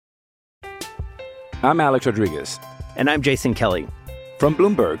I'm Alex Rodriguez. And I'm Jason Kelly. From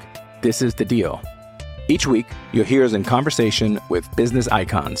Bloomberg, this is The Deal. Each week, you'll hear us in conversation with business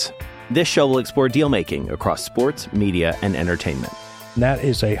icons. This show will explore deal-making across sports, media, and entertainment. That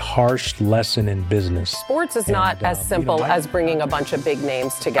is a harsh lesson in business. Sports is not as simple as bringing a bunch of big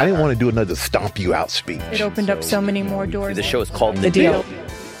names together. I didn't want to do another stomp you out speech. It opened up so many more doors. The show is called The Deal.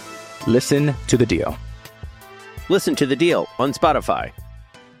 Listen to The Deal. Listen to The Deal on Spotify.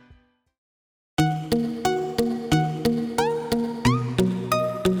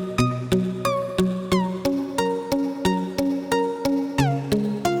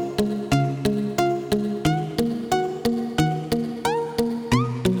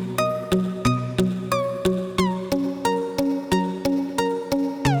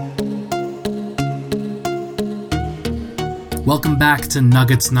 Welcome back to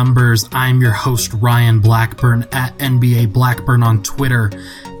Nuggets Numbers. I'm your host, Ryan Blackburn, at NBA Blackburn on Twitter.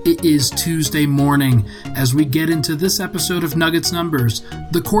 It is Tuesday morning as we get into this episode of Nuggets Numbers,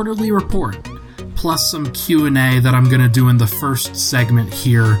 the quarterly report, plus some Q&A that I'm going to do in the first segment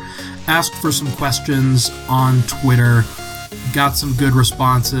here. Asked for some questions on Twitter, got some good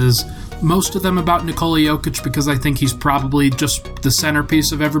responses, most of them about Nikola Jokic because I think he's probably just the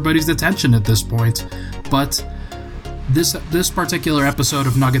centerpiece of everybody's attention at this point. But This particular episode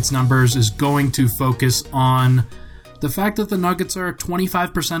of Nuggets Numbers is going to focus on the fact that the Nuggets are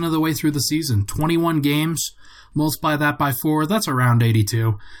 25% of the way through the season. 21 games, multiply that by 4, that's around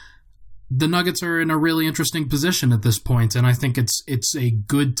 82. The Nuggets are in a really interesting position at this point, and I think it's a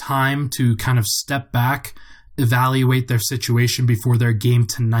good time to kind of step back, evaluate their situation before their game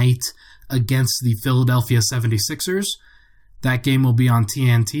tonight against the Philadelphia 76ers. That game will be on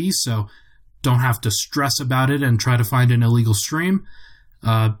TNT, so don't have to stress about it and try to find an illegal stream.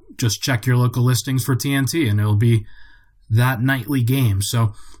 Just check your local listings for TNT and it'll be that nightly game.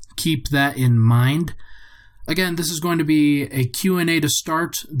 So keep that in mind. Again, this is going to be a Q&A to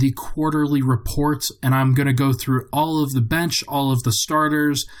start the quarterly report, and I'm going to go through all of the bench, all of the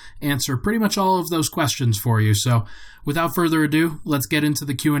starters, answer pretty much all of those questions for you. So without further ado, let's get into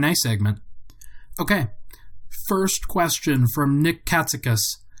the Q&A segment. Okay, first question from Nick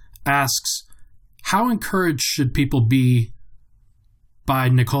Katsikas asks, how encouraged should people be by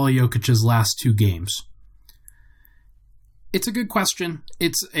Nikola Jokic's last 2 games? It's a good question.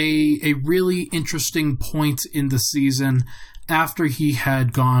 It's a really interesting point in the season after he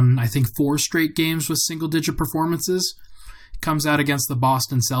had gone, I think, 4 straight games with single-digit performances. Comes out against the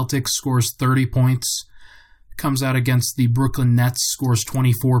Boston Celtics, scores 30 points. Comes out against the Brooklyn Nets, scores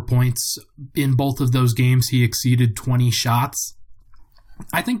 24 points. In both of those games, he exceeded 20 shots.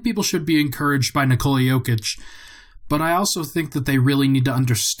 I think people should be encouraged by Nikola Jokic, but I also think that they really need to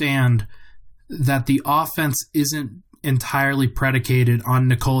understand that the offense isn't entirely predicated on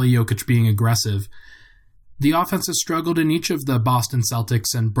Nikola Jokic being aggressive. The offense has struggled in each of the Boston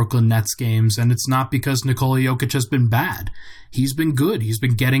Celtics and Brooklyn Nets games, and it's not because Nikola Jokic has been bad. He's been good. He's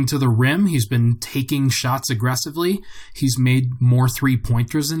been getting to the rim. He's been taking shots aggressively. He's made more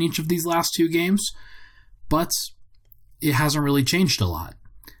three-pointers in each of these last 2 games, but it hasn't really changed a lot.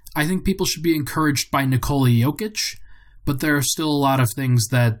 I think people should be encouraged by Nikola Jokic, but there are still a lot of things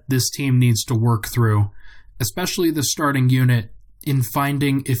that this team needs to work through, especially the starting unit, in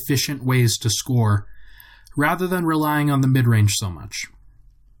finding efficient ways to score, rather than relying on the mid-range so much.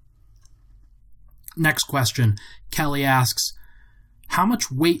 Next question. Kelly asks, how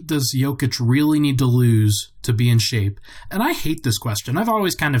much weight does Jokic really need to lose to be in shape? And I hate this question. I've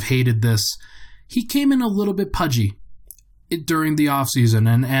always kind of hated this. He came in a little bit pudgy during the offseason,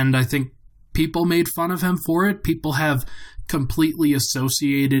 and I think people made fun of him for it. People have completely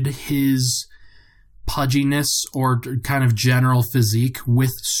associated his pudginess or kind of general physique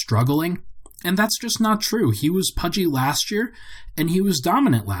with struggling, and that's just not true. He was pudgy last year, and he was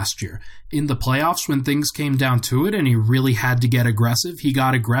dominant last year. In the playoffs, when things came down to it and he really had to get aggressive, he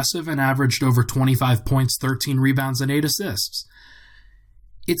got aggressive and averaged over 25 points, 13 rebounds, and 8 assists.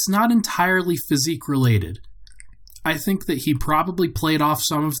 It's not entirely physique related. I think that he probably played off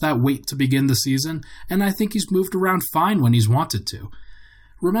some of that weight to begin the season, and I think he's moved around fine when he's wanted to.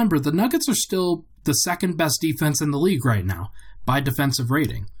 Remember, the Nuggets are still the second best defense in the league right now, by defensive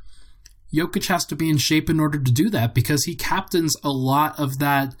rating. Jokic has to be in shape in order to do that because he captains a lot of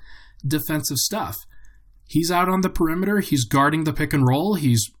that defensive stuff. He's out on the perimeter, he's guarding the pick and roll,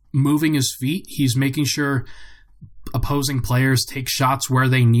 he's moving his feet, he's making sure opposing players take shots where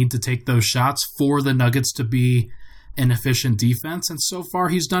they need to take those shots for the Nuggets to be an efficient defense, and so far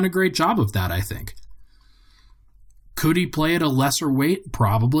he's done a great job of that, I think. Could he play at a lesser weight?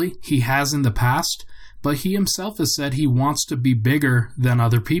 Probably. He has in the past, but he himself has said he wants to be bigger than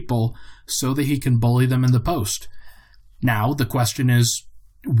other people so that he can bully them in the post. Now, the question is,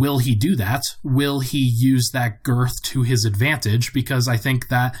 will he do that? Will he use that girth to his advantage? Because I think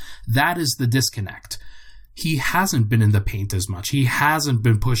that is the disconnect. He hasn't been in the paint as much. He hasn't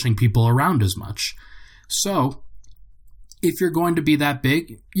been pushing people around as much. So, if you're going to be that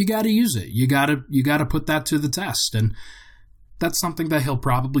big, you got to use it. You got to put that to the test. And that's something that he'll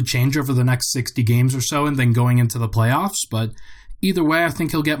probably change over the next 60 games or so and then going into the playoffs. But either way, I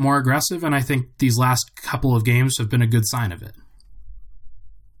think he'll get more aggressive, and I think these last couple of games have been a good sign of it.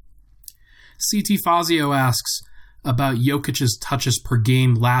 CT Fazio asks about Jokic's touches per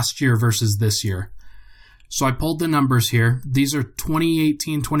game last year versus this year. So I pulled the numbers here. These are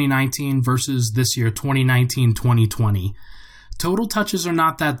 2018-2019 versus this year, 2019-2020. Total touches are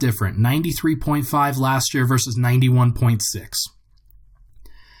not that different. 93.5 last year versus 91.6.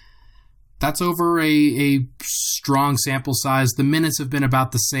 That's over a strong sample size. The minutes have been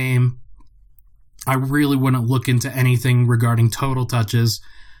about the same. I really wouldn't look into anything regarding total touches.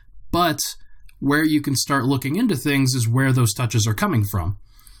 But where you can start looking into things is where those touches are coming from.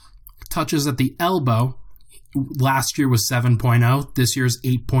 Touches at the elbow last year was 7.0. This year's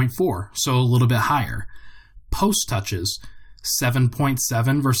 8.4, so a little bit higher. Post touches,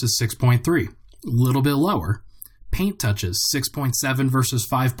 7.7 versus 6.3, a little bit lower. Paint touches, 6.7 versus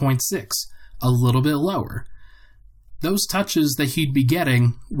 5.6, a little bit lower. Those touches that he'd be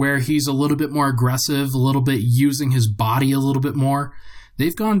getting where he's a little bit more aggressive, a little bit using his body a little bit more,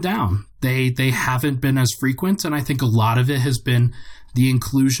 they've gone down. They haven't been as frequent, and I think a lot of it has been the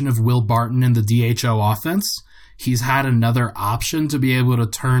inclusion of Will Barton in the DHO offense. He's had another option to be able to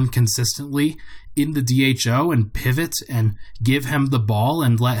turn consistently in the DHO and pivot and give him the ball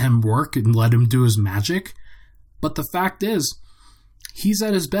and let him work and let him do his magic. But the fact is, he's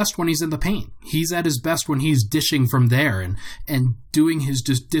at his best when he's in the paint. He's at his best when he's dishing from there and doing his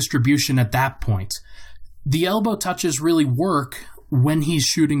distribution at that point. The elbow touches really work when he's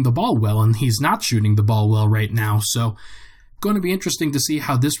shooting the ball well, and he's not shooting the ball well right now. So going to be interesting to see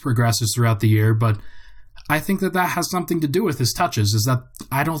how this progresses throughout the year, but I think that has something to do with his touches, is that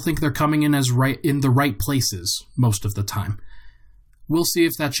I don't think they're coming in in the right places most of the time. We'll see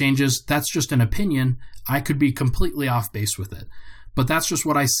if that changes. That's just an opinion. I could be completely off base with it, but that's just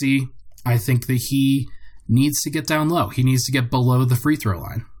what I see. I think that he needs to get down low. He needs to get below the free throw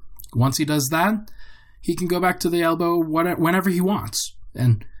line. Once he does that, he can go back to the elbow whenever he wants,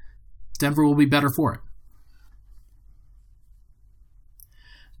 and Denver will be better for it.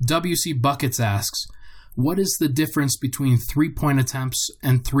 WC Buckets asks, what is the difference between three-point attempts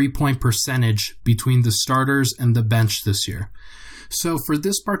and three-point percentage between the starters and the bench this year? So for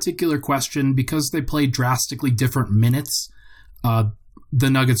this particular question, because they play drastically different minutes, the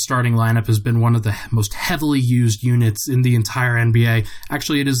Nuggets starting lineup has been one of the most heavily used units in the entire NBA.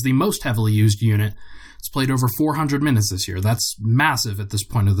 Actually, it is the most heavily used unit. It's played over 400 minutes this year. That's massive at this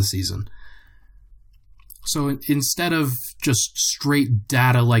point of the season. So instead of just straight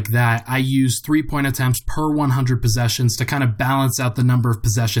data like that, I use three-point attempts per 100 possessions to kind of balance out the number of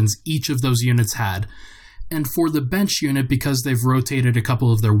possessions each of those units had. And for the bench unit, because they've rotated a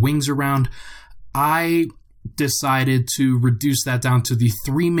couple of their wings around, I decided to reduce that down to the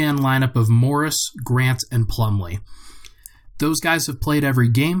three-man lineup of Morris, Grant, and Plumlee. Those guys have played every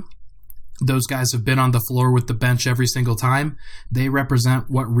game. Those guys have been on the floor with the bench every single time. They represent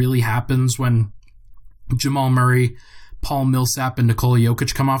what really happens when Jamal Murray, Paul Millsap, and Nikola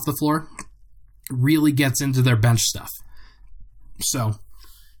Jokic come off the floor. Really gets into their bench stuff. So,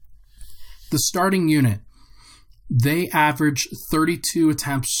 the starting unit, they average 32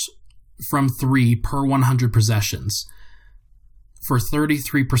 attempts from three per 100 possessions for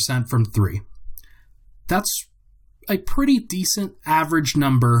 33% from three. That's a pretty decent average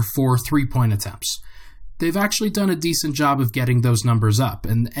number for three-point attempts. They've actually done a decent job of getting those numbers up,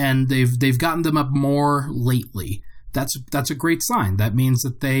 and they've gotten them up more lately. That's a great sign. That means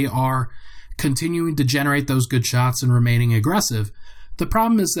that they are continuing to generate those good shots and remaining aggressive. The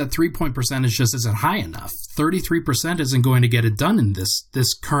problem is that three-point percentage just isn't high enough. 33% isn't going to get it done in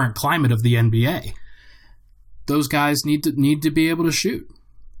this current climate of the NBA. Those guys need to be able to shoot.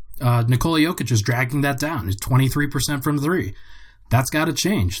 Nikola Jokic is dragging that down. He's 23% from three. That's got to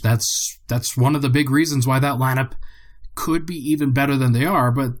change. That's one of the big reasons why that lineup could be even better than they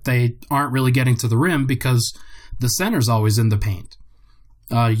are, but they aren't really getting to the rim because the center's always in the paint.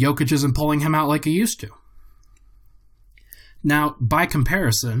 Jokic isn't pulling him out like he used to. Now, by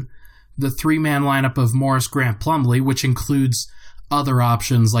comparison, the three-man lineup of Morris, Grant, Plumlee, which includes other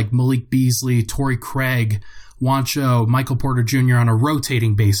options like Malik Beasley, Torrey Craig, Juancho, Michael Porter Jr. on a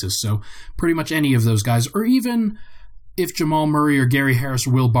rotating basis. So pretty much any of those guys, or even if Jamal Murray or Gary Harris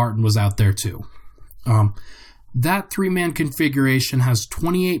or Will Barton was out there too. That three-man configuration has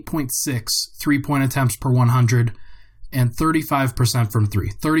 28.6 3-point attempts per 100 and 35% from three,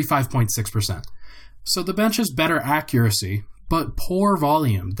 35.6%. So the bench has better accuracy, but poor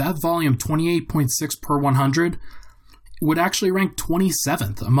volume. That volume, 28.6 per 100, would actually rank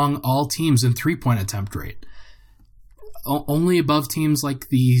 27th among all teams in three-point attempt rate. Only above teams like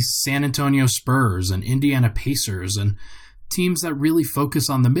the San Antonio Spurs and Indiana Pacers and teams that really focus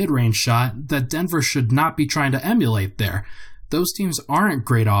on the mid-range shot that Denver should not be trying to emulate there. Those teams aren't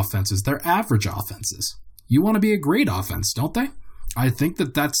great offenses. They're average offenses. You want to be a great offense, don't they? I think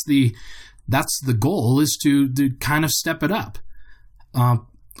that's the goal, is to kind of step it up.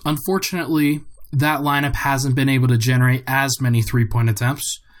 Unfortunately, that lineup hasn't been able to generate as many three-point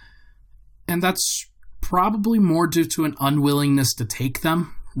attempts, and that's probably more due to an unwillingness to take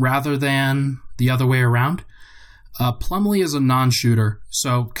them rather than the other way around. Plumlee is a non-shooter,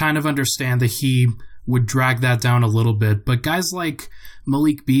 so kind of understand that he would drag that down a little bit, but guys like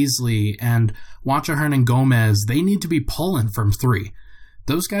Malik Beasley and Juancho Hernangomez, they need to be pulling from three.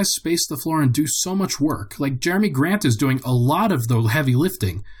 Those guys space the floor and do so much work. Like Jeremy Grant is doing a lot of the heavy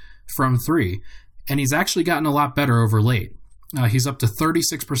lifting from three, and he's actually gotten a lot better over late. He's up to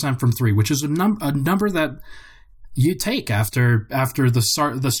 36% from three, which is a number that you take after the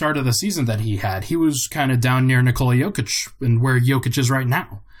start of the season that he had. He was kind of down near Nikola Jokic and where Jokic is right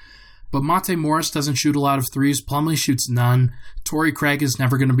now. But Monte Morris doesn't shoot a lot of threes. Plumlee shoots none. Torrey Craig is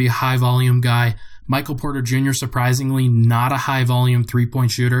never going to be a high-volume guy. Michael Porter Jr., surprisingly, not a high-volume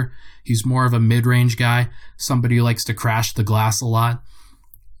three-point shooter. He's more of a mid-range guy, somebody who likes to crash the glass a lot.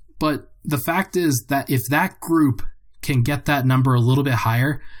 But the fact is that if that group can get that number a little bit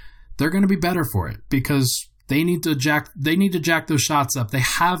higher, they're going to be better for it because they need to jack those shots up. They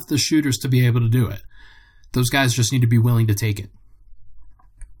have the shooters to be able to do it. Those guys just need to be willing to take it.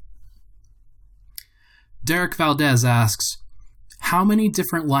 Derek Valdez asks, how many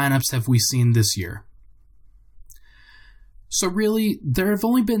different lineups have we seen this year? So really, there have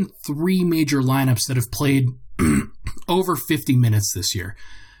only been 3 major lineups that have played over 50 minutes this year.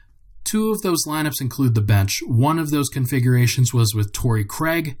 2 of those lineups include the bench. One of those configurations was with Torrey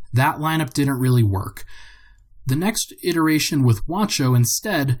Craig. That lineup didn't really work. The next iteration with Juancho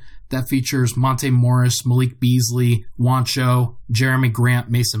instead, that features Monte Morris, Malik Beasley, Juancho, Jeremy Grant,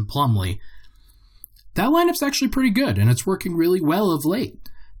 Mason Plumlee. That lineup's actually pretty good, and it's working really well of late.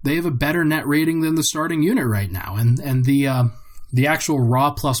 They have a better net rating than the starting unit right now, and the actual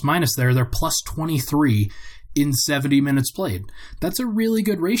raw plus-minus there, they're plus 23 in 70 minutes played. That's a really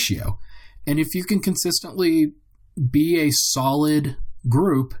good ratio. And if you can consistently be a solid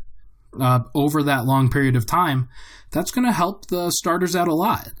group over that long period of time, that's going to help the starters out a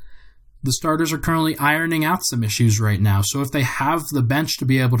lot. The starters are currently ironing out some issues right now, so if they have the bench to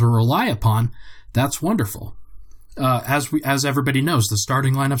be able to rely upon, that's wonderful. As everybody knows, the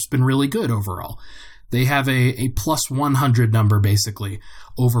starting lineup's been really good overall. They have a plus 100 number, basically,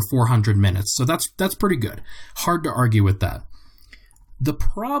 over 400 minutes. So that's pretty good. Hard to argue with that. The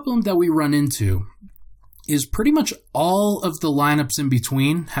problem that we run into is pretty much all of the lineups in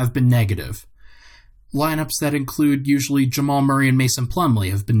between have been negative. Lineups that include usually Jamal Murray and Mason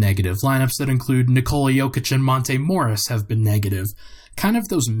Plumlee have been negative. Lineups that include Nikola Jokic and Monte Morris have been negative. Kind of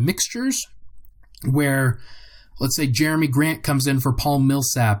those mixtures where, let's say, Jeremy Grant comes in for Paul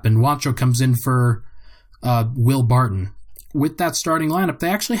Millsap and Juancho comes in for Will Barton. With that starting lineup, they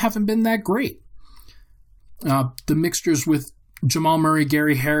actually haven't been that great. The mixtures with Jamal Murray,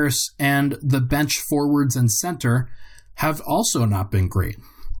 Gary Harris, and the bench forwards and center have also not been great.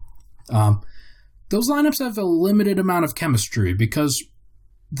 Those lineups have a limited amount of chemistry because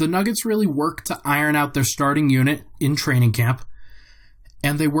the Nuggets really work to iron out their starting unit in training camp,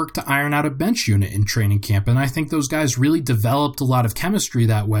 and they work to iron out a bench unit in training camp. And I think those guys really developed a lot of chemistry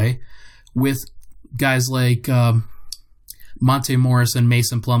that way with guys like Monte Morris and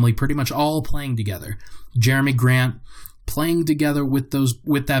Mason Plumlee pretty much all playing together. Jeremy Grant playing together with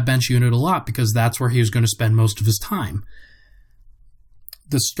that bench unit a lot because that's where he was going to spend most of his time.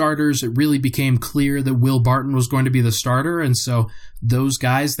 The starters, it really became clear that Will Barton was going to be the starter, and so those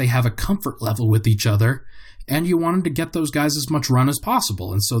guys, they have a comfort level with each other, and you wanted to get those guys as much run as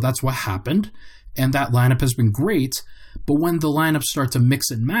possible, and so that's what happened, and that lineup has been great, but when the lineups start to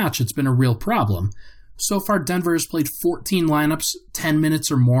mix and match, it's been a real problem. So far, Denver has played 14 lineups, 10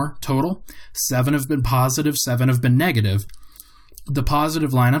 minutes or more total. 7 have been positive, 7 have been negative. The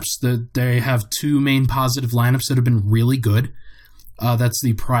positive lineups, they have 2 main positive lineups that have been really good. That's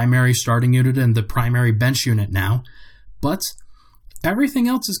the primary starting unit and the primary bench unit now. But everything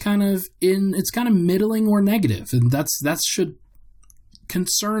else is kind of middling or negative, and that should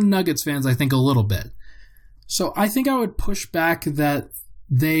concern Nuggets fans, I think, a little bit. So I think I would push back that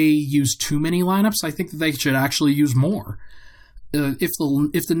they use too many lineups. I think that they should actually use more. If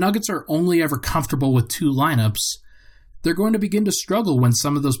the Nuggets are only ever comfortable with 2 lineups, they're going to begin to struggle when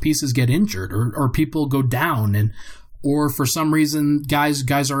some of those pieces get injured or people go down or for some reason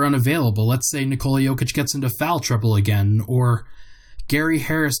guys are unavailable. Let's say Nikola Jokic gets into foul trouble again, or Gary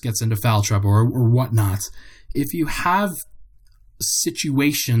Harris gets into foul trouble or whatnot. If you have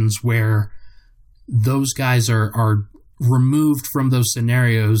situations where those guys are removed from those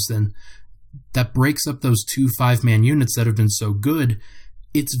scenarios, then that breaks up those 2 5-man units that have been so good.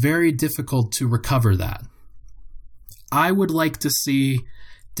 It's very difficult to recover that. I would like to see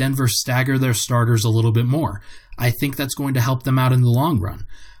Denver stagger their starters a little bit more. I think that's going to help them out in the long run.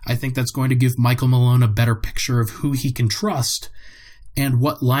 I think that's going to give Michael Malone a better picture of who he can trust and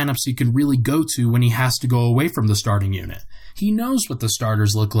what lineups he can really go to when he has to go away from the starting unit. He knows what the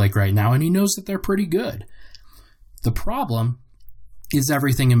starters look like right now, and he knows that they're pretty good. The problem is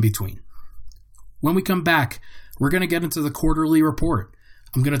everything in between. When we come back, we're going to get into the quarterly report.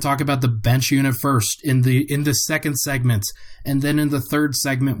 I'm going to talk about the bench unit first in the second segment, and then in the third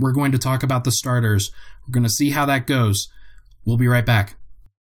segment, we're going to talk about the starters. We're going to see how that goes. We'll be right back.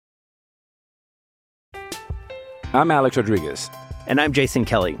 I'm Alex Rodriguez. And I'm Jason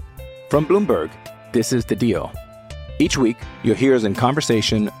Kelly. From Bloomberg, this is The Deal. Each week, you'll hear us in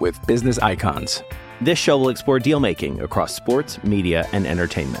conversation with business icons. This show will explore deal-making across sports, media, and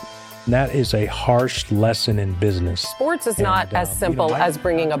entertainment. That is a harsh lesson in business. Sports is not as simple as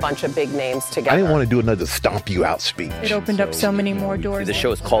bringing a bunch of big names together. I didn't want to do another stomp you out speech. It opened up so many more doors. The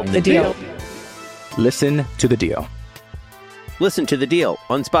show is called The Deal. Listen to The Deal. Listen to The Deal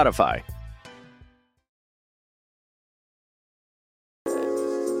on Spotify.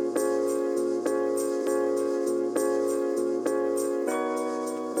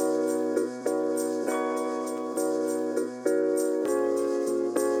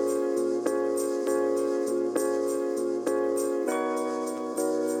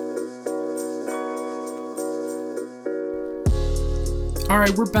 All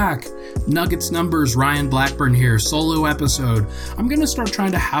right, we're back. Nuggets Numbers, Ryan Blackburn here, solo episode. I'm going to start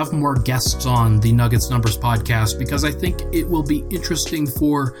trying to have more guests on the Nuggets Numbers podcast because I think it will be interesting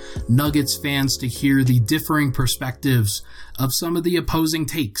for Nuggets fans to hear the differing perspectives of some of the opposing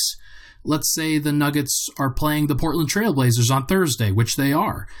takes. Let's say the Nuggets are playing the Portland Trail Blazers on Thursday, which they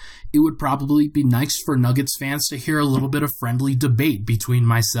are. It would probably be nice for Nuggets fans to hear a little bit of friendly debate between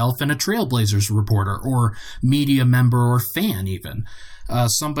myself and a Trailblazers reporter or media member or fan even.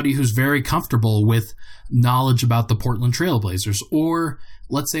 Somebody who's very comfortable with knowledge about the Portland Trail Blazers. Or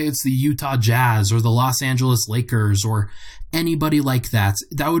let's say it's the Utah Jazz or the Los Angeles Lakers or anybody like that.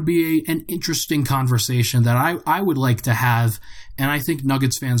 That would be an interesting conversation that I would like to have, and I think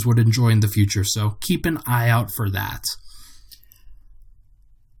Nuggets fans would enjoy in the future. So keep an eye out for that.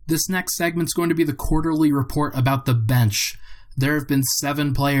 This next segment is going to be the quarterly report about the bench. There have been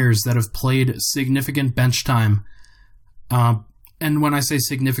 7 players that have played significant bench time. And when I say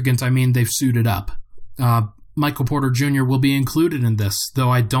significant, I mean they've suited up. Michael Porter Jr. will be included in this, though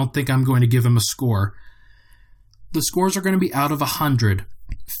I don't think I'm going to give him a score. The scores are going to be out of 100.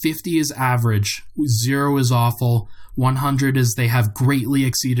 50 is average, 0 is awful, 100 is they have greatly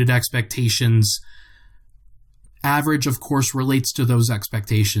exceeded expectations. Average, of course, relates to those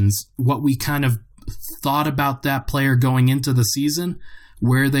expectations. What we kind of thought about that player going into the season,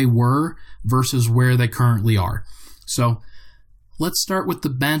 where they were versus where they currently are. So let's start with the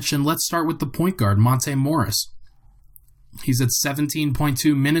bench, and let's start with the point guard, Monte Morris. He's at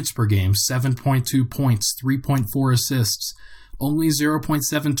 17.2 minutes per game, 7.2 points, 3.4 assists, only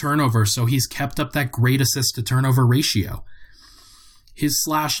 0.7 turnovers, so he's kept up that great assist-to-turnover ratio. His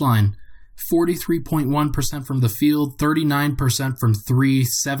slash line, 43.1% from the field, 39% from 3,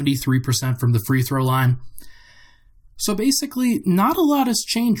 73% from the free throw line. So basically, not a lot has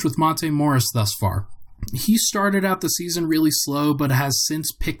changed with Monte Morris thus far. He started out the season really slow, but has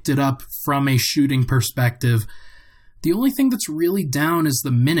since picked it up from a shooting perspective. The only thing that's really down is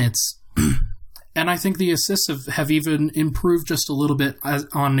the minutes, and I think the assists have even improved just a little bit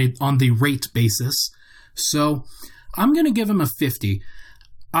on the rate basis. So I'm going to give him a 50.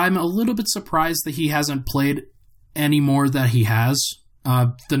 I'm a little bit surprised that he hasn't played any more than he has.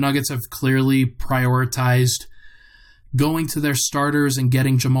 The Nuggets have clearly prioritized going to their starters and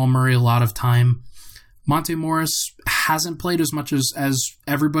getting Jamal Murray a lot of time. Monte Morris hasn't played as much as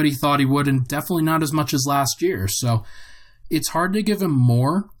everybody thought he would, and definitely not as much as last year. So It's hard to give him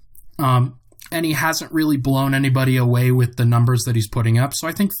more, and he hasn't really blown anybody away with the numbers that he's putting up. So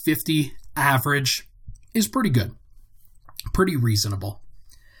I think 50 average is pretty good, pretty reasonable.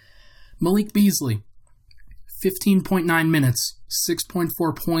 Malik Beasley, 15.9 minutes,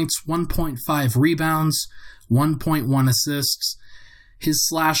 6.4 points, 1.5 rebounds, 1.1 assists. His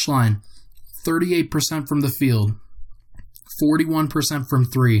slash line, 38% from the field, 41% from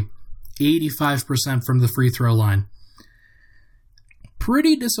three, 85% from the free throw line.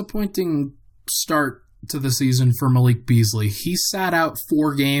 Pretty disappointing start to the season for Malik Beasley. He sat out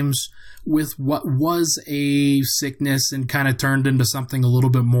 4 games with what was a sickness and kind of turned into something a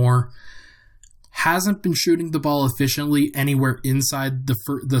little bit more. Hasn't been shooting the ball efficiently anywhere inside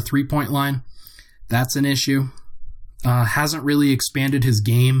the three-point line. That's an issue. Hasn't really expanded his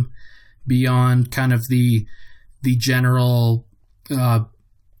game beyond kind of the general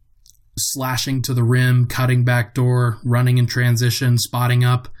slashing to the rim, cutting back door, running in transition, spotting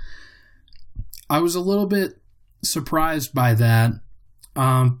up. I was a little bit surprised by that.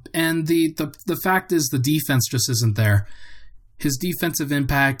 And the fact is the defense just isn't there. His defensive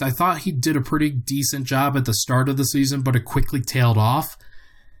impact, I thought he did a pretty decent job at the start of the season, but it quickly tailed off.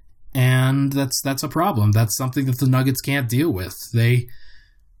 And that's a problem. That's something that the Nuggets can't deal with.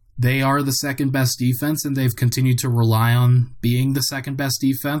 They are the second best defense, and they've continued to rely on being the second best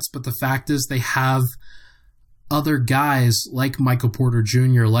defense. But the fact is they have other guys like Michael Porter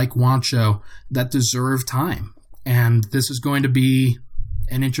Jr., like Juancho, that deserve time. And this is going to be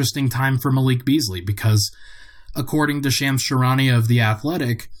an interesting time for Malik Beasley because according to Shams Charania of The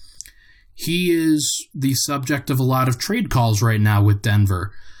Athletic, he is the subject of a lot of trade calls right now with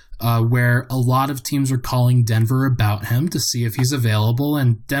Denver, where a lot of teams are calling Denver about him to see if he's available,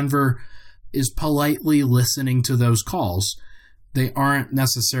 and Denver is politely listening to those calls. They aren't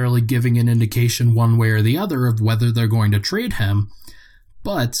necessarily giving an indication one way or the other of whether they're going to trade him,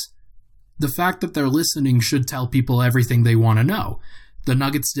 but the fact that they're listening should tell people everything they want to know. The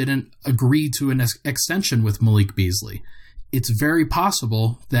Nuggets didn't agree to an extension with Malik Beasley. It's very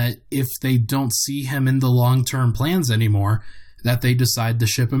possible that if they don't see him in the long-term plans anymore, that they decide to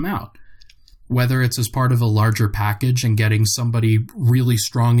ship him out. Whether it's as part of a larger package and getting somebody really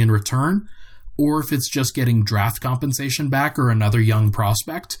strong in return, or if it's just getting draft compensation back or another young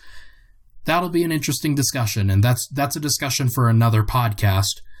prospect, that'll be an interesting discussion, and that's a discussion for another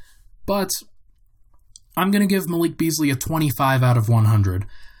podcast. But I'm going to give Malik Beasley a 25 out of 100.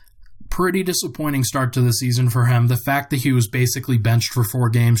 Pretty disappointing start to the season for him. The fact that he was basically benched for 4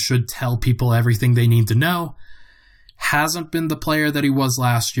 games should tell people everything they need to know. Hasn't been the player that he was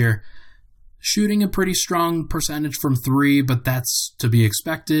last year. Shooting a pretty strong percentage from 3, but that's to be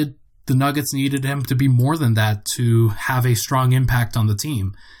expected. The Nuggets needed him to be more than that to have a strong impact on the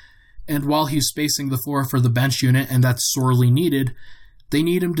team. And while he's spacing the floor for the bench unit, and that's sorely needed, they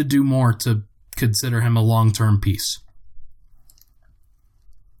need him to do more to consider him a long-term piece.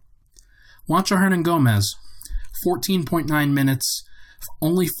 Juancho Hernangomez, 14.9 minutes,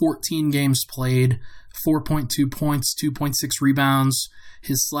 only 14 games played, 4.2 points, 2.6 rebounds.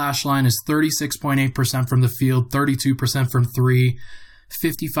 His slash line is 36.8% from the field, 32% from 3,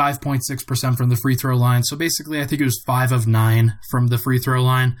 55.6% from the free throw line. So basically, I think it was 5 of 9 from the free throw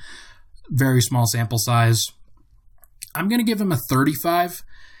line. Very small sample size. I'm going to give him a 35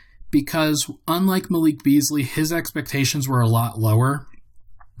 because unlike Malik Beasley, his expectations were a lot lower,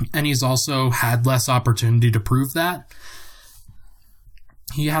 and he's also had less opportunity to prove that.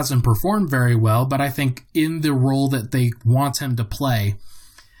 He hasn't performed very well, but I think in the role that they want him to play,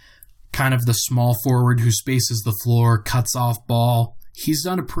 kind of the small forward who spaces the floor, cuts off ball, he's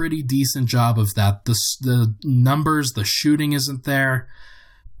done a pretty decent job of that. The numbers, the shooting isn't there,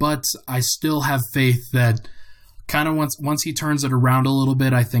 but I still have faith that kind of once he turns it around a little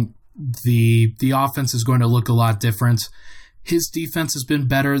bit, I think the offense is going to look a lot different. His defense has been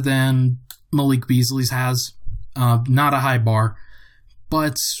better than Malik Beasley's has. Not a high bar,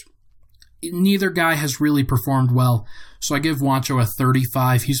 but neither guy has really performed well. So I give Juancho a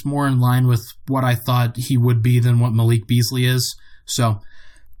 35. He's more in line with what I thought he would be than what Malik Beasley is. So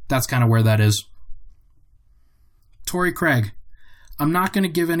that's kind of where that is. Torrey Craig. I'm not going to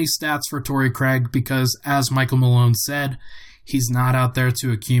give any stats for Torrey Craig because, as Michael Malone said, he's not out there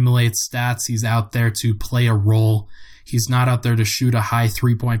to accumulate stats. He's out there to play a role. He's not out there to shoot a high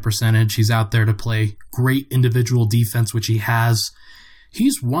three-point percentage. He's out there to play great individual defense, which he has.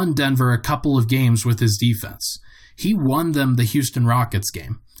 He's won Denver a couple of games with his defense. He won them the Houston Rockets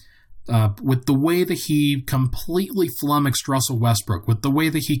game. With the way that he completely flummoxed Russell Westbrook, with the way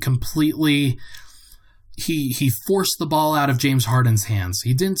that he he forced the ball out of James Harden's hands.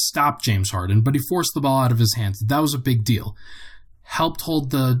 He didn't stop James Harden, but he forced the ball out of his hands. That was a big deal. Helped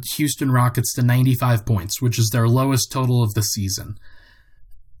hold the Houston Rockets to 95 points, which is their lowest total of the season.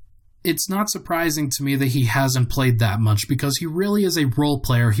 It's not surprising to me that he hasn't played that much because he really is a role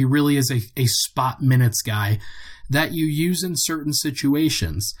player. He really is a spot minutes guy that you use in certain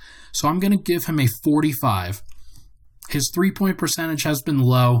situations. So I'm going to give him a 45. His 3-point percentage has been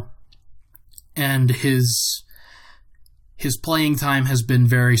low, and his playing time has been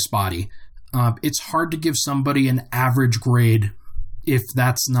very spotty. It's hard to give somebody an average grade if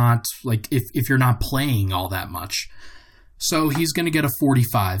that's not, like, if you're not playing all that much. So he's going to get a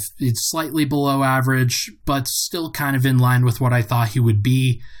 45. It's slightly below average, but still kind of in line with what I thought he would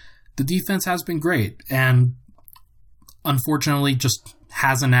be. The defense has been great, and unfortunately just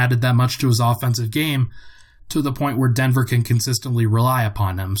hasn't added that much to his offensive game to the point where Denver can consistently rely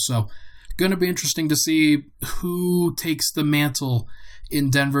upon him. So going to be interesting to see who takes the mantle in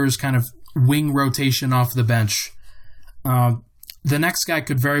Denver's kind of wing rotation off the bench. The next guy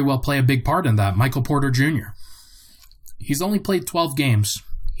could very well play a big part in that, Michael Porter Jr. He's only played 12 games.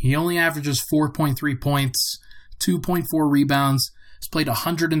 He only averages 4.3 points, 2.4 rebounds. He's played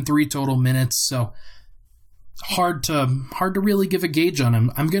 103 total minutes, so hard to really give a gauge on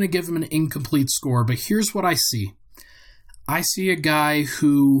him. I'm going to give him an incomplete score, but here's what I see. I see a guy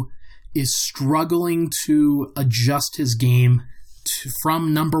who is struggling to adjust his game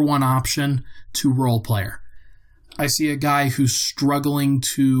from number one option to role player. I see a guy who's struggling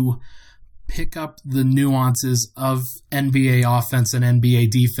to pick up the nuances of NBA offense and NBA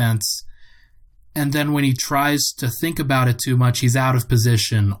defense, and then when he tries to think about it too much, he's out of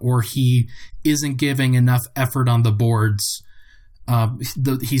position or he isn't giving enough effort on the boards.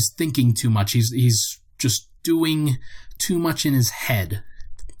 He's thinking too much. He's just doing too much in his head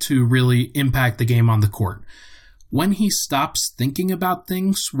to really impact the game on the court. When he stops thinking about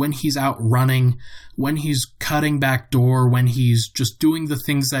things, when he's out running, when he's cutting back door, when he's just doing the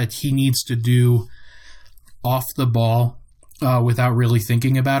things that he needs to do off the ball without really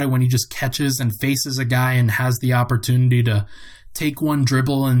thinking about it, when he just catches and faces a guy and has the opportunity to take one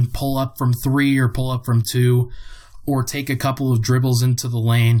dribble and pull up from 3 or pull up from 2 or take a couple of dribbles into the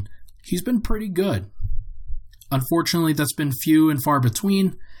lane, he's been pretty good. Unfortunately, that's been few and far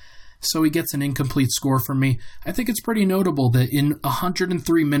between, so he gets an incomplete score from me. I think it's pretty notable that in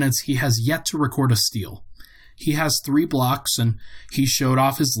 103 minutes, he has yet to record a steal. He has 3 blocks, and he showed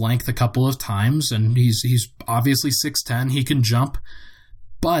off his length a couple of times, and he's obviously 6'10". He can jump,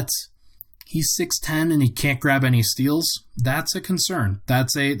 but he's 6'10", and he can't grab any steals. That's a concern.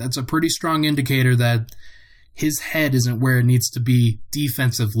 That's a pretty strong indicator that his head isn't where it needs to be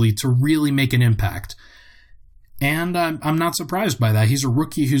defensively to really make an impact. And I'm not surprised by that. He's a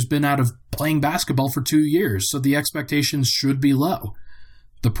rookie who's been out of playing basketball for 2 years, so the expectations should be low.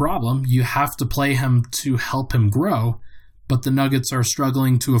 The problem, you have to play him to help him grow, but the Nuggets are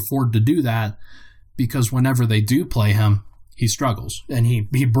struggling to afford to do that because whenever they do play him, he struggles and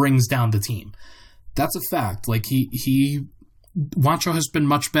he brings down the team. That's a fact. Like Juancho has been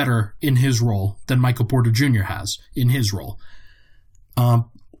much better in his role than Michael Porter Jr. has in his role.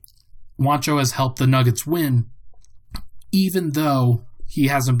 Juancho has helped the Nuggets win, even though he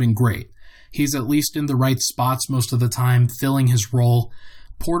hasn't been great. He's at least in the right spots most of the time, filling his role.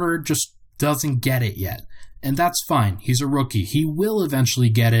 Porter just doesn't get it yet, and that's fine. He's a rookie. He will eventually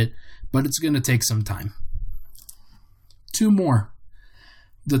get it, but it's going to take some time. 2 more.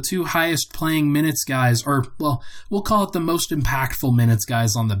 The 2 highest playing minutes guys, or, well, we'll call it the most impactful minutes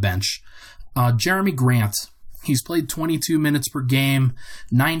guys on the bench. Jeremy Grant. He's played 22 minutes per game,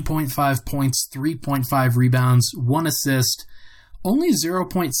 9.5 points, 3.5 rebounds, 1 assist, only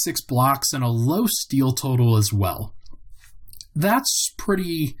 0.6 blocks, and a low steal total as well. That's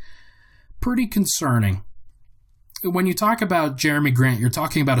pretty concerning. When you talk about Jeremy Grant, you're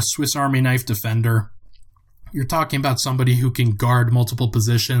talking about a Swiss Army knife defender. You're talking about somebody who can guard multiple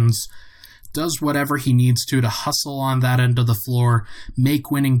positions, does whatever he needs to hustle on that end of the floor,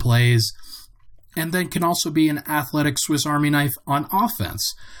 make winning plays, and then can also be an athletic Swiss Army knife on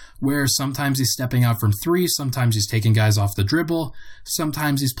offense, where sometimes he's stepping out from 3, sometimes he's taking guys off the dribble,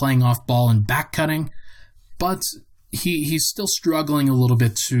 sometimes he's playing off ball and back cutting, but he's still struggling a little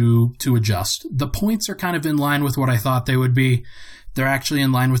bit to adjust. The points are kind of in line with what I thought they would be. They're actually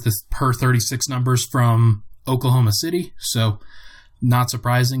in line with the per 36 numbers from Oklahoma City, so not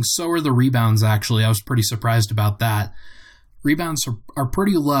surprising. So are the rebounds, actually. I was pretty surprised about that. Rebounds are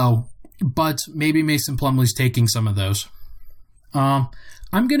pretty low, but maybe Mason Plumlee's taking some of those. I'm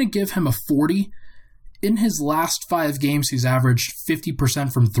going to give him a 40. In his last 5 games, he's averaged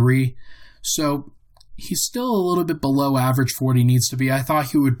 50% from 3, so he's still a little bit below average for what he needs to be. I thought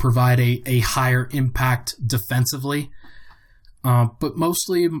he would provide a higher impact defensively. But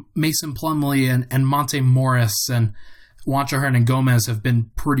mostly Mason Plumlee and Monte Morris and Juancho Hernangomez have been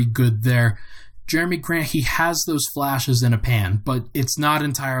pretty good there. Jerami Grant, he has those flashes in a pan, but it's not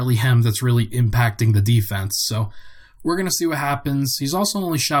entirely him that's really impacting the defense. So we're going to see what happens. He's also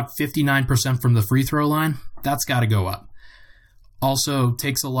only shot 59% from the free throw line. That's got to go up. Also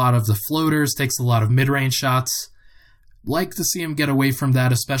takes a lot of the floaters, takes a lot of mid-range shots. Like to see him get away from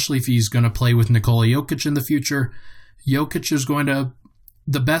that, especially if he's going to play with Nikola Jokic in the future. Jokic is going to...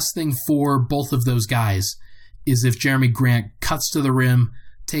 The best thing for both of those guys is if Jerami Grant cuts to the rim,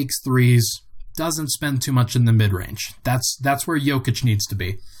 takes threes, doesn't spend too much in the mid-range. That's where Jokic needs to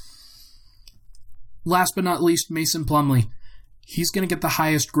be. Last but not least, Mason Plumlee. He's going to get the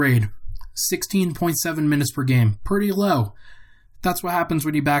highest grade. 16.7 minutes per game. Pretty low. That's what happens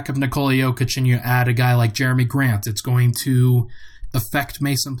when you back up Nikola Jokic and you add a guy like Jerami Grant. It's going to affect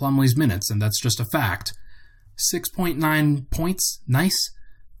Mason Plumlee's minutes, and that's just a fact. 6.9 points, nice.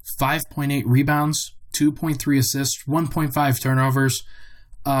 5.8 rebounds, 2.3 assists, 1.5 turnovers.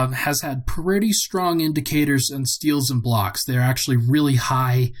 Has had pretty strong indicators and steals and blocks. They're actually really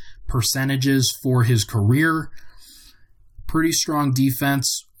high percentages for his career. Pretty strong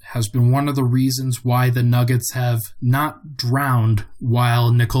defense. Has been one of the reasons why the Nuggets have not drowned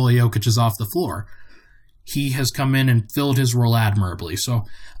while Nikola Jokic is off the floor. He has come in and filled his role admirably. So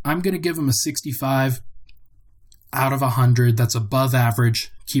I'm going to give him a 65 out of 100. That's above average.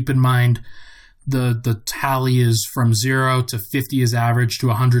 Keep in mind, the tally is from 0 to 50 is average, to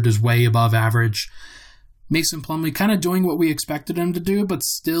 100 is way above average. Mason Plumlee kind of doing what we expected him to do, but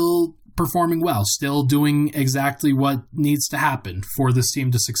still performing well, still doing exactly what needs to happen for this team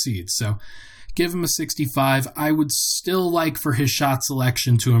to succeed. So give him a 65. I would still like for his shot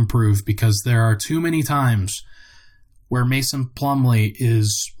selection to improve, because there are too many times where Mason Plumlee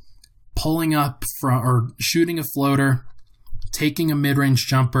is pulling up from or shooting a floater, taking a mid-range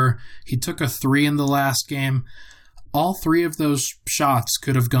jumper. He took a 3 in the last game. All 3 of those shots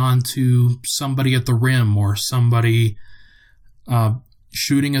could have gone to somebody at the rim or somebody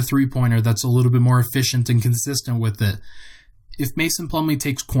shooting a three-pointer that's a little bit more efficient and consistent with it. If Mason Plumlee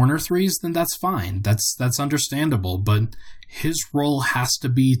takes corner threes, then that's fine. That's understandable, but his role has to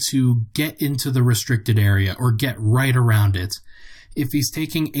be to get into the restricted area or get right around it. If he's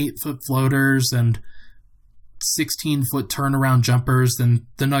taking 8-foot floaters and 16-foot turnaround jumpers, then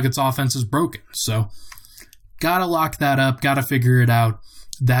the Nuggets offense is broken. So gotta lock that up, gotta figure it out.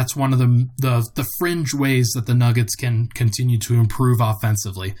 That's one of the fringe ways that the Nuggets can continue to improve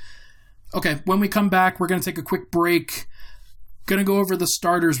offensively. Okay, when we come back, we're going to take a quick break. Going to go over the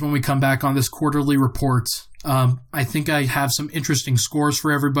starters when we come back on this quarterly report. I think I have some interesting scores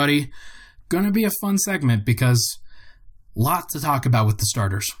for everybody. Going to be a fun segment because lot to talk about with the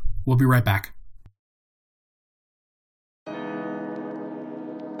starters. We'll be right back.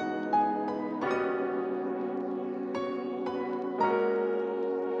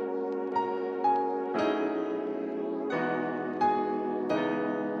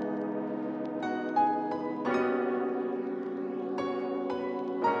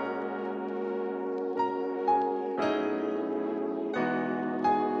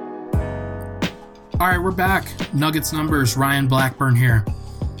 All right, we're back. Nuggets Numbers, Ryan Blackburn here.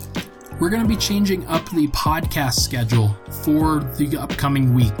 We're going to be changing up the podcast schedule for the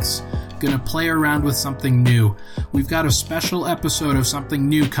upcoming weeks. Going to play around with something new. We've got a special episode of something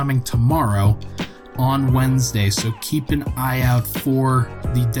new coming tomorrow on Wednesday, so keep an eye out for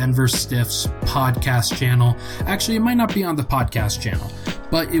the Denver Stiffs podcast channel. Actually, it might not be on the podcast channel,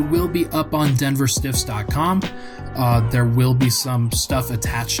 but it will be up on denverstiffs.com. There will be some stuff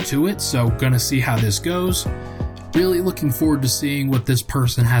attached to it, so gonna see how this goes. Really looking forward to seeing what this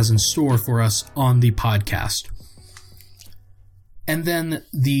person has in store for us on the podcast. And then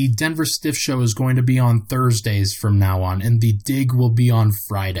the Denver Stiff Show is going to be on Thursdays from now on, and the Dig will be on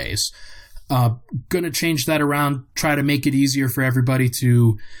Fridays. Gonna change that around, try to make it easier for everybody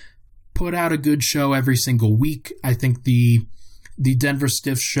to put out a good show every single week. I think the Denver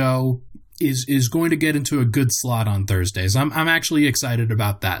Stiff Show is going to get into a good slot on Thursdays. I'm actually excited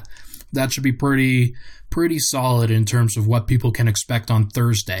about that. That should be pretty solid in terms of what people can expect on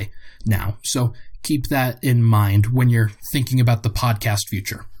Thursday now. So keep that in mind when you're thinking about the podcast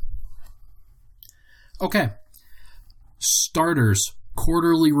future. Okay. Starters,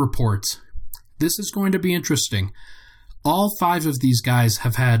 quarterly reports. This is going to be interesting. All 5 of these guys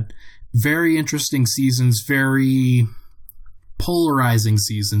have had very interesting seasons, very polarizing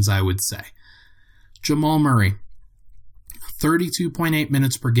seasons, I would say. Jamal Murray, 32.8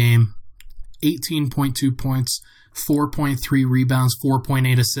 minutes per game, 18.2 points, 4.3 rebounds,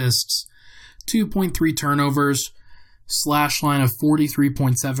 4.8 assists, 2.3 turnovers, slash line of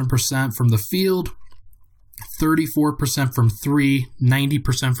 43.7% from the field, 34% from three,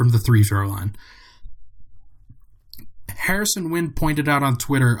 90% from the free throw line. Harrison Wind pointed out on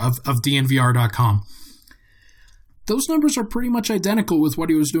Twitter of DNVR.com, those numbers are pretty much identical with what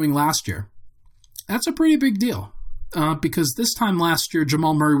he was doing last year. That's a pretty big deal because this time last year,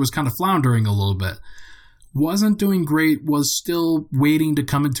 Jamal Murray was kind of floundering a little bit. Wasn't doing great, was still waiting to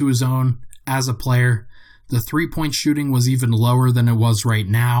come into his own as a player. The three-point shooting was even lower than it was right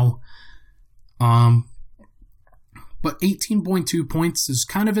now. But 18.2 points is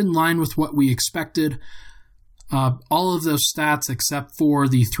kind of in line with what we expected. All of those stats, except for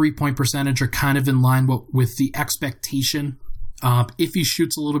the three-point percentage, are kind of in line with the expectation. If he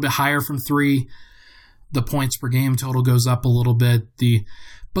shoots a little bit higher from three, the points per game total goes up a little bit.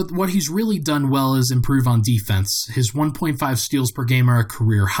 But what he's really done well is improve on defense. His 1.5 steals per game are a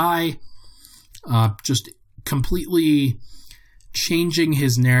career high. Just completely changing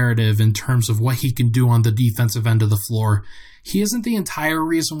his narrative in terms of what he can do on the defensive end of the floor. He isn't the entire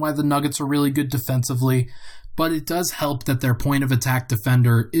reason why the Nuggets are really good defensively, but it does help that their point of attack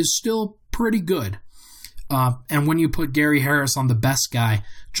defender is still pretty good. And when you put Gary Harris on the best guy,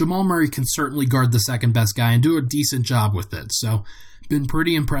 Jamal Murray can certainly guard the second best guy and do a decent job with it. So, been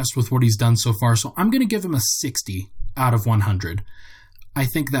pretty impressed with what he's done so far. So, I'm going to give him a 60 out of 100. I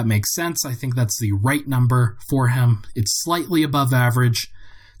think that makes sense. I think that's the right number for him. It's slightly above average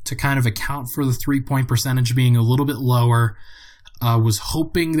to kind of account for the three-point percentage being a little bit lower. Was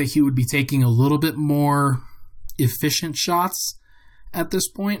hoping that he would be taking a little bit more efficient shots at this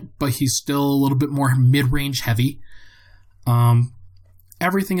point, but he's still a little bit more mid-range heavy.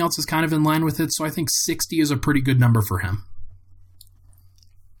 Everything else is kind of in line with it, so I think 60 is a pretty good number for him.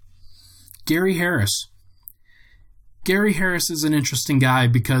 Gary Harris. Gary Harris is an interesting guy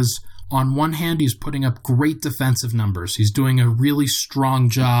because on one hand, he's putting up great defensive numbers. He's doing a really strong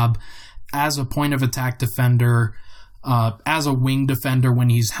job as a point of attack defender, as a wing defender when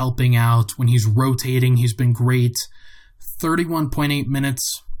he's helping out, when he's rotating, he's been great. 31.8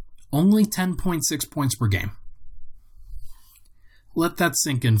 minutes, only 10.6 points per game. Let that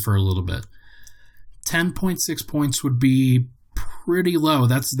sink in for a little bit. 10.6 points would be pretty low.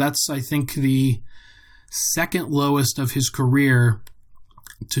 That's I think the second lowest of his career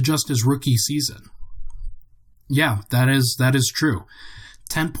to just his rookie season. Yeah, that is true.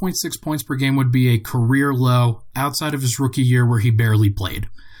 10.6 points per game would be a career low outside of his rookie year where he barely played.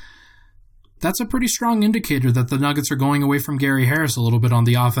 That's a pretty strong indicator that the Nuggets are going away from Gary Harris a little bit on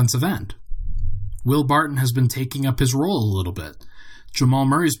the offensive end. Will Barton has been taking up his role a little bit. Jamal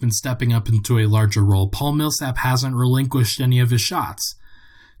Murray's been stepping up into a larger role. Paul Millsap hasn't relinquished any of his shots.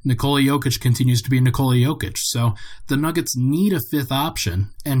 Nikola Jokic continues to be Nikola Jokic. So the Nuggets need a fifth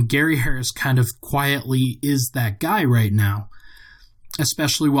option, and Gary Harris kind of quietly is that guy right now,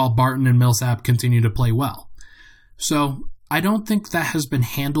 especially while Barton and Millsap continue to play well. So I don't think that has been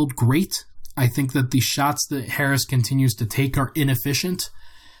handled great. I think that the shots that Harris continues to take are inefficient.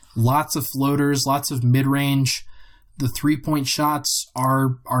 Lots of floaters, lots of mid-range. The three-point shots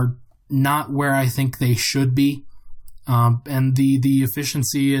are not where I think they should be. And the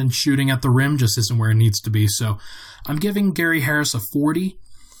efficiency in shooting at the rim just isn't where it needs to be. So I'm giving Gary Harris a 40.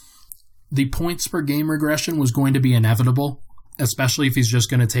 The points per game regression was going to be inevitable, especially if he's just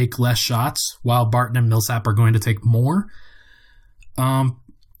going to take less shots while Barton and Millsap are going to take more.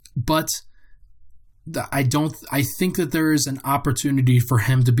 But I think that there is an opportunity for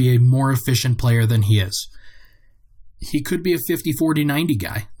him to be a more efficient player than he is. He could be a 50, 40, 90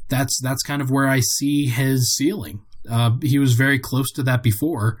 guy. That's kind of where I see his ceiling. He was very close to that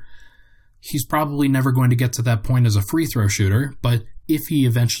before. He's probably never going to get to that point as a free throw shooter, but if he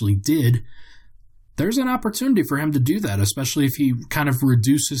eventually did, there's an opportunity for him to do that, especially if he kind of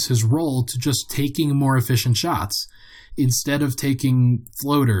reduces his role to just taking more efficient shots instead of taking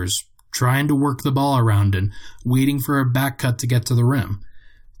floaters, trying to work the ball around and waiting for a back cut to get to the rim,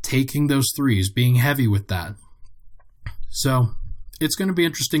 taking those threes, being heavy with that. So it's going to be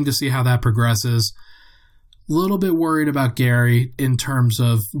interesting to see how that progresses. A little bit worried about Gary in terms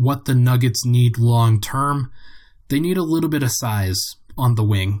of what the Nuggets need long term. They need a little bit of size on the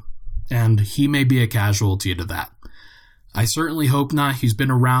wing, and he may be a casualty to that. I certainly hope not. He's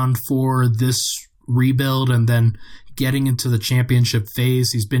been around for this rebuild and then getting into the championship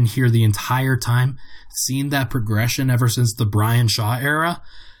phase. He's been here the entire time, seen that progression ever since the Brian Shaw era.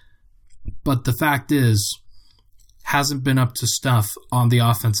 But the fact is, hasn't been up to stuff on the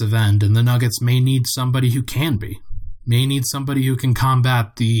offensive end, and the Nuggets may need somebody who can be. May need somebody who can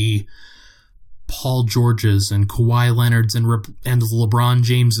combat the Paul Georges and Kawhi Leonards and LeBron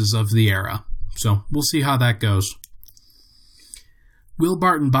Jameses of the era. So we'll see how that goes. Will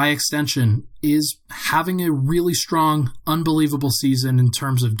Barton, by extension, is having a really strong, unbelievable season in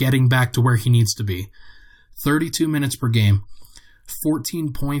terms of getting back to where he needs to be. 32 minutes per game,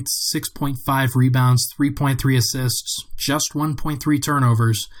 14 points, 6.5 rebounds, 3.3 assists, just 1.3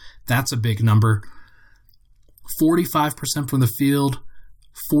 turnovers. That's a big number. 45% from the field,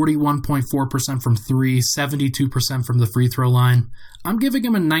 41.4% from three, 72% from the free throw line. I'm giving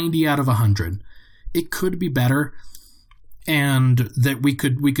him a 90 out of 100. It could be better, and that we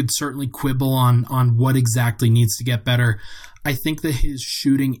could certainly quibble on what exactly needs to get better. I think that his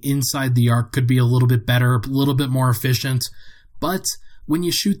shooting inside the arc could be a little bit better, a little bit more efficient. But when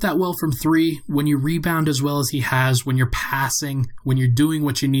you shoot that well from three, when you rebound as well as he has, when you're passing, when you're doing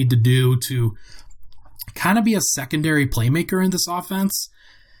what you need to do to kind of be a secondary playmaker in this offense,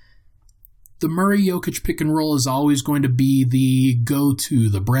 the Murray-Jokic pick and roll is always going to be the go-to,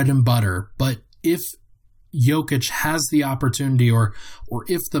 the bread and butter. But if Jokic has the opportunity, or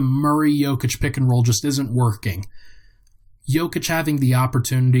if the Murray-Jokic pick and roll just isn't working, Jokic having the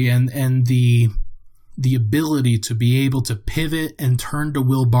opportunity and the ability to be able to pivot and turn to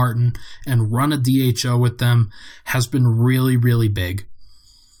Will Barton and run a DHO with them has been really, really big.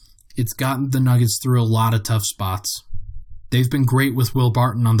 It's gotten the Nuggets through a lot of tough spots. They've been great with Will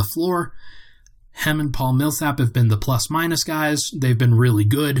Barton on the floor. Him and Paul Millsap have been the plus-minus guys. They've been really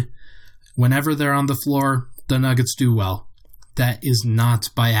good. Whenever they're on the floor, the Nuggets do well. That is not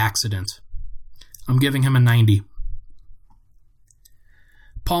by accident. I'm giving him a 90.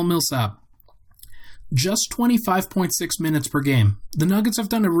 Paul Millsap, just 25.6 minutes per game. The Nuggets have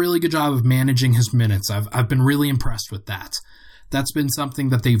done a really good job of managing his minutes. I've been really impressed with that. That's been something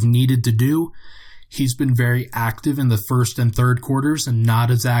that they've needed to do. He's been very active in the first and third quarters and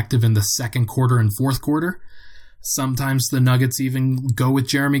not as active in the second quarter and fourth quarter. Sometimes the Nuggets even go with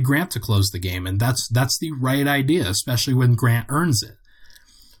Jeremy Grant to close the game, and that's the right idea, especially when Grant earns it.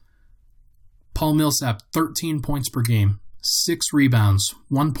 Paul Millsap, 13 points per game, 6 rebounds,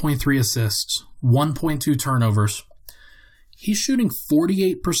 1.3 assists, 1.2 turnovers. He's shooting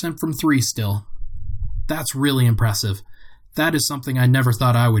 48% from three still. That's really impressive. That is something I never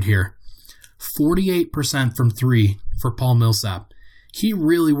thought I would hear. 48% from three for Paul Millsap. He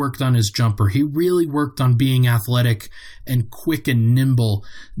really worked on his jumper. He really worked on being athletic and quick and nimble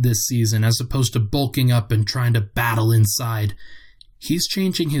this season, as opposed to bulking up and trying to battle inside. He's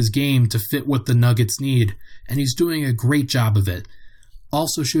changing his game to fit what the Nuggets need, and he's doing a great job of it.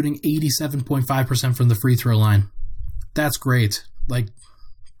 Also shooting 87.5% from the free throw line. That's great.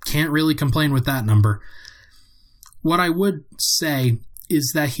 Can't really complain with that number. What I would say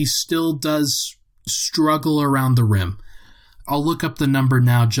is that he still does struggle around the rim. I'll look up the number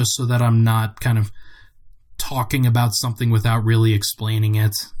now just so that I'm not kind of talking about something without really explaining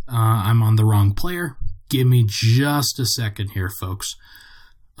it. I'm on the wrong player. Give me just a second here, folks.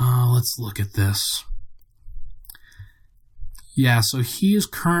 Let's look at this. Yeah, so he is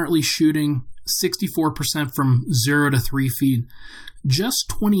currently shooting 64% from 0 to 3 feet,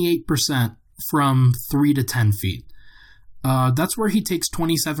 just 28% from 3 to 10 feet. That's where he takes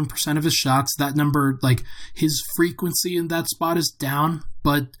 27% of his shots. That number, his frequency in that spot is down,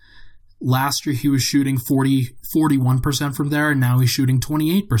 but last year he was shooting 41% from there, and now he's shooting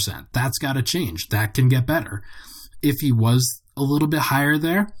 28%. That's got to change. That can get better. If he was a little bit higher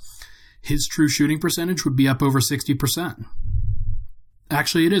there, his true shooting percentage would be up over 60%.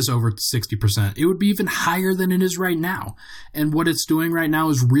 Actually, it is over 60%. It would be even higher than it is right now. And what it's doing right now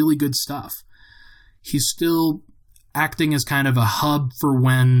is really good stuff. He's still acting as kind of a hub for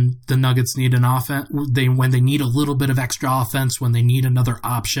when the Nuggets need an offense, when they need a little bit of extra offense, when they need another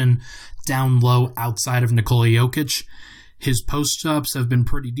option down low outside of Nikola Jokic. His post-ups have been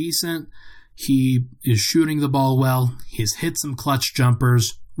pretty decent. He is shooting the ball well. He's hit some clutch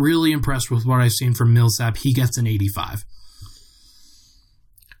jumpers. Really impressed with what I've seen from Millsap. He gets an 85.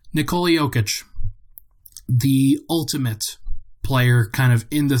 Nikola Jokic, the ultimate player kind of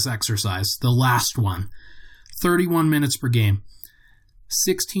in this exercise, the last one. 31 minutes per game,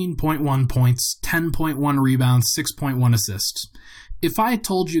 16.1 points, 10.1 rebounds, 6.1 assists. If I had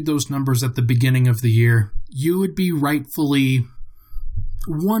told you those numbers at the beginning of the year, you would be rightfully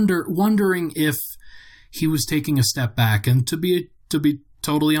wondering if he was taking a step back. And to be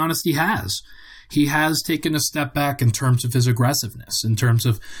totally honest, he has. He has taken a step back in terms of his aggressiveness, in terms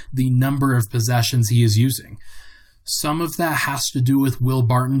of the number of possessions he is using. Some of that has to do with Will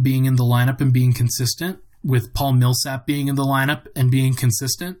Barton being in the lineup and being consistent, with Paul Millsap being in the lineup and being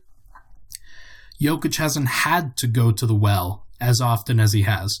consistent. Jokic hasn't had to go to the well as often as he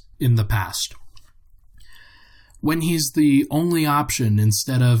has in the past. when he's the only option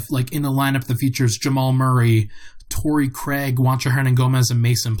instead of like in a lineup that features Jamal Murray, Torrey Craig, Juancho Hernangomez, and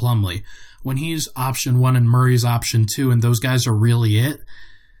Mason Plumlee. When he's option 1 and Murray's option 2 and those guys are really it,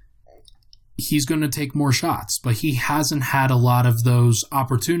 he's going to take more shots. But he hasn't had a lot of those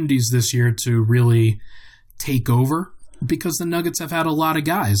opportunities this year to really take over because the Nuggets have had a lot of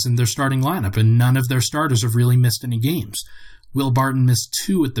guys in their starting lineup and none of their starters have really missed any games. Will Barton missed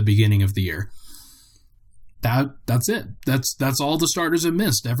 2 at the beginning of the year. That's it. That's all the starters have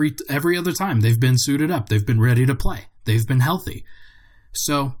missed. Every other time they've been suited up. They've been ready to play. They've been healthy.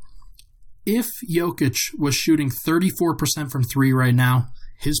 So if Jokic was shooting 34% from 3 right now,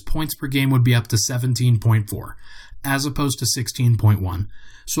 his points per game would be up to 17.4 as opposed to 16.1.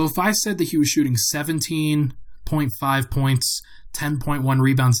 So if I said that he was shooting 17.5 points, 10.1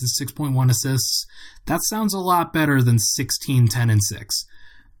 rebounds, and 6.1 assists, that sounds a lot better than 16, 10, and 6.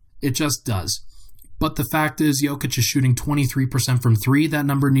 It just does. But the fact is, Jokic is shooting 23% from 3. That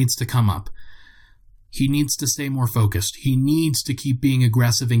number needs to come up. He needs to stay more focused. He needs to keep being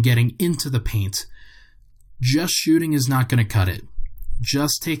aggressive and getting into the paint. Just shooting is not going to cut it.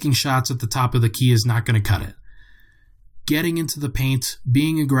 Just taking shots at the top of the key is not going to cut it. Getting into the paint,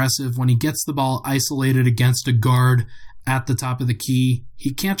 being aggressive, when he gets the ball isolated against a guard at the top of the key,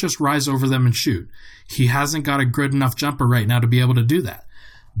 he can't just rise over them and shoot. He hasn't got a good enough jumper right now to be able to do that.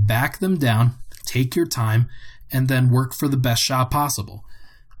 Back them down. Take your time, and then work for the best shot possible.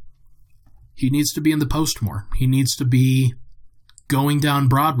 He needs to be in the post more. He needs to be going down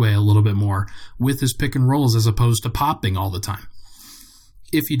Broadway a little bit more with his pick and rolls as opposed to popping all the time.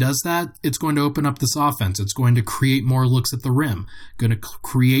 If he does that, it's going to open up this offense. It's going to create more looks at the rim, going to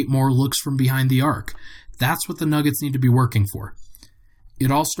create more looks from behind the arc. That's what the Nuggets need to be working for.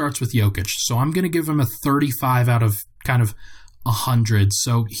 It all starts with Jokic, so I'm going to give him a 35 out of kind of 100,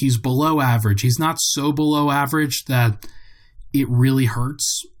 so he's below average. He's not so below average that it really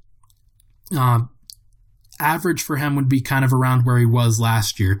hurts. Average for him would be kind of around where he was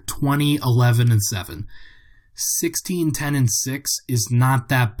last year, 20, 11, and 7. 16, 10, and 6 is not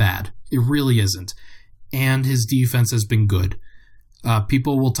that bad. It really isn't. And his defense has been good.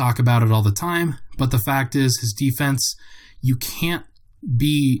 People will talk about it all the time, but the fact is his defense, you can't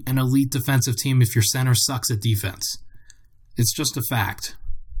be an elite defensive team if your center sucks at defense. It's just a fact.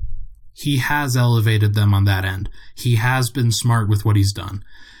 He has elevated them on that end. He has been smart with what he's done.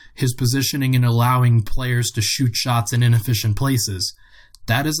 His positioning and allowing players to shoot shots in inefficient places,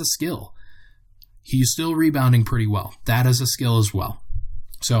 that is a skill. He's still rebounding pretty well. That is a skill as well.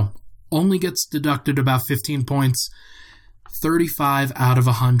 So, only gets deducted about 15 points, 35 out of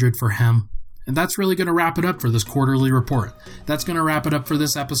 100 for him. And that's really going to wrap it up for this quarterly report. That's going to wrap it up for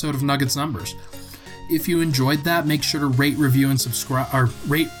this episode of Nuggets Numbers. If you enjoyed that, make sure to rate, review, and subscribe, or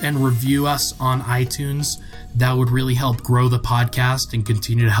rate and review us on iTunes. That would really help grow the podcast and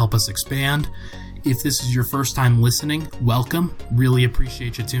continue to help us expand. If this is your first time listening, welcome. Really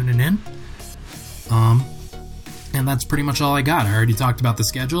appreciate you tuning in. And that's pretty much all I got. I already talked about the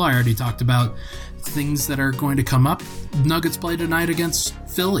schedule. I already talked about things that are going to come up. Nuggets play tonight against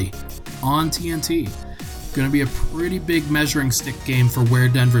Philly on TNT. Going to be a pretty big measuring stick game for where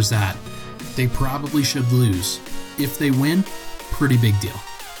Denver's at. They probably should lose. If they win, pretty big deal.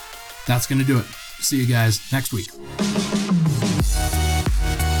 That's going to do it. See you guys next week.